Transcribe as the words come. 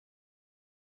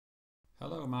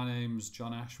Hello, my name's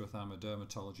John Ashworth. I'm a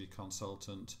dermatology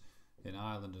consultant in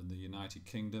Ireland and the United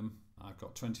Kingdom. I've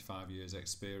got 25 years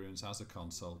experience as a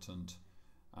consultant,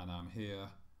 and I'm here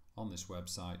on this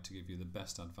website to give you the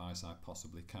best advice I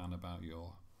possibly can about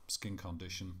your skin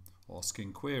condition or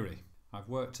skin query. I've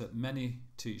worked at many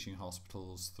teaching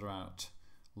hospitals throughout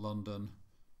London,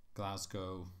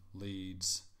 Glasgow,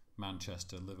 Leeds,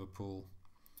 Manchester, Liverpool,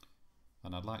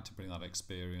 and I'd like to bring that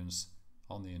experience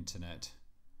on the internet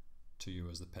to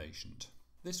you as the patient.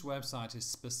 This website is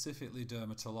specifically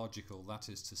dermatological, that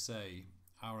is to say,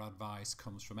 our advice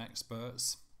comes from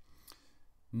experts,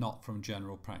 not from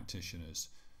general practitioners.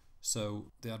 So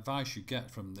the advice you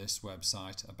get from this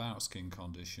website about skin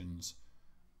conditions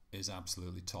is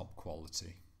absolutely top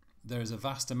quality. There is a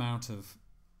vast amount of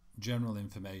general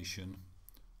information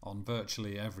on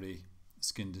virtually every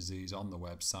skin disease on the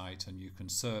website, and you can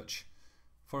search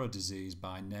for a disease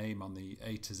by name on the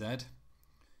A to Z.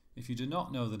 If you do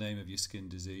not know the name of your skin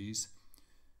disease,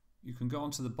 you can go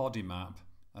onto the body map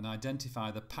and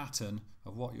identify the pattern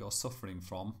of what you're suffering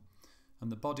from, and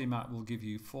the body map will give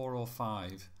you 4 or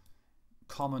 5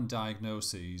 common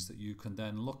diagnoses that you can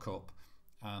then look up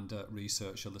and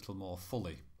research a little more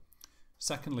fully.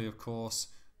 Secondly, of course,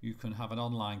 you can have an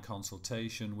online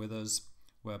consultation with us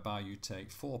whereby you take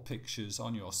 4 pictures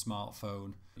on your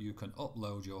smartphone. You can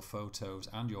upload your photos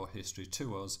and your history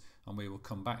to us, and we will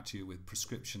come back to you with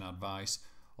prescription advice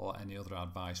or any other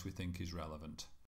advice we think is relevant.